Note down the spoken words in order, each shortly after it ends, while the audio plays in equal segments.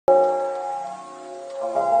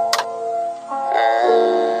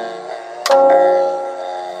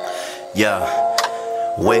Yeah.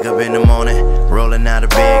 Wake up in the morning, rolling out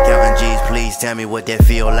of bed, counting G's. Please tell me what that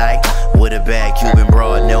feel like. With a bad Cuban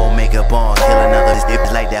broad, no makeup on, killing others.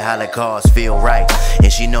 It's like the Holocaust feel right.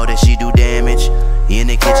 And she know that she do damage. In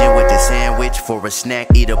the kitchen with the sandwich for a snack,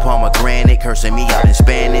 eat a pomegranate, cursing me out in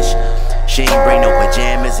Spanish. She ain't bring no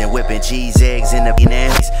pajamas and whipping cheese eggs in the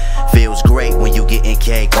bananas. Feels great when you getting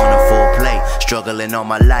cake on a full plate. Struggling all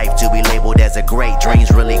my life to be labeled as a great.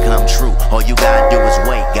 Dreams really come true. All you gotta do is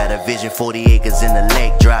wait. Got a vision, 40 acres in the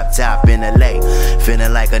lake, drop top in the lake.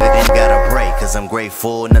 Feeling like a nigga got a break, cause I'm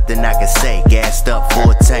grateful, nothing I can say. Gassed up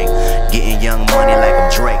full tank, getting young money like I'm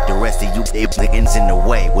Drake. The rest of you niggas in the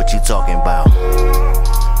way. What you talking about?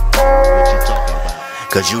 What you talking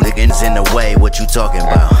about? Cause you niggas in the way. What you talking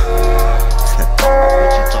about?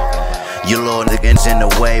 What you talking about? You little niggas in the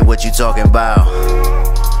way. What you talking about?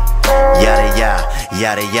 Yada yada,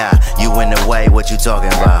 yada yada. You in the way. What you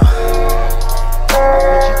talking about?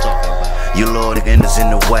 What you talking about? You little niggas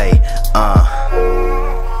in the way.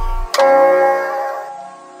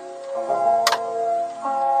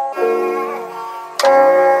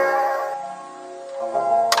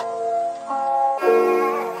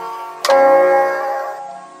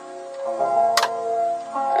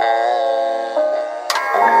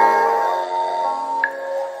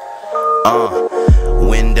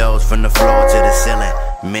 Windows from the floor to the ceiling.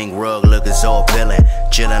 Mink rug looking so appealing.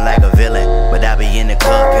 Chilling like a villain, but I be in the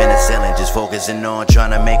club penicillin. Just focusing on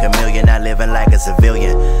trying to make $1 million, not living like a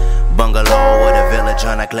civilian. Bungalow with a villa,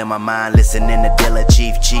 trying to clear my mind. Listening to Dilla,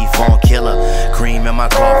 chief on killer. Cream in my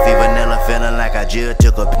coffee, vanilla, feeling like I just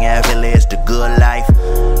took a village. The good life,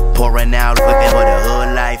 pouring out, looking for the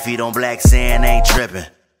hood life. Feet on black sand, ain't tripping.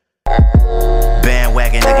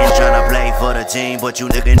 Bandwagon niggas tryna play for the team, but you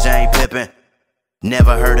niggas ain't pippin'.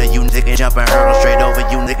 Never heard of you niggas jumping hurdles straight over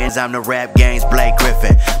you niggas. I'm the rap game's Blake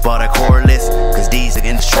Griffin. Bought a cordless, cause these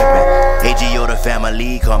niggas trippin'. AGO the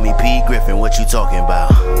family, call me P. Griffin. What you talking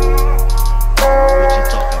about? What you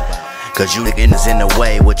talking about? Cause you niggas in the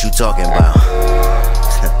way. What you talking about?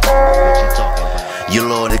 What you talking about? You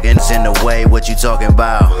little niggas in the way. What you talking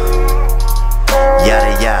about?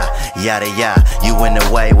 Yada yada, yada yada. You in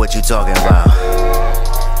the way. What you talking about?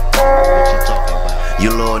 What you talking about?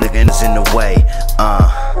 You little niggas in the way.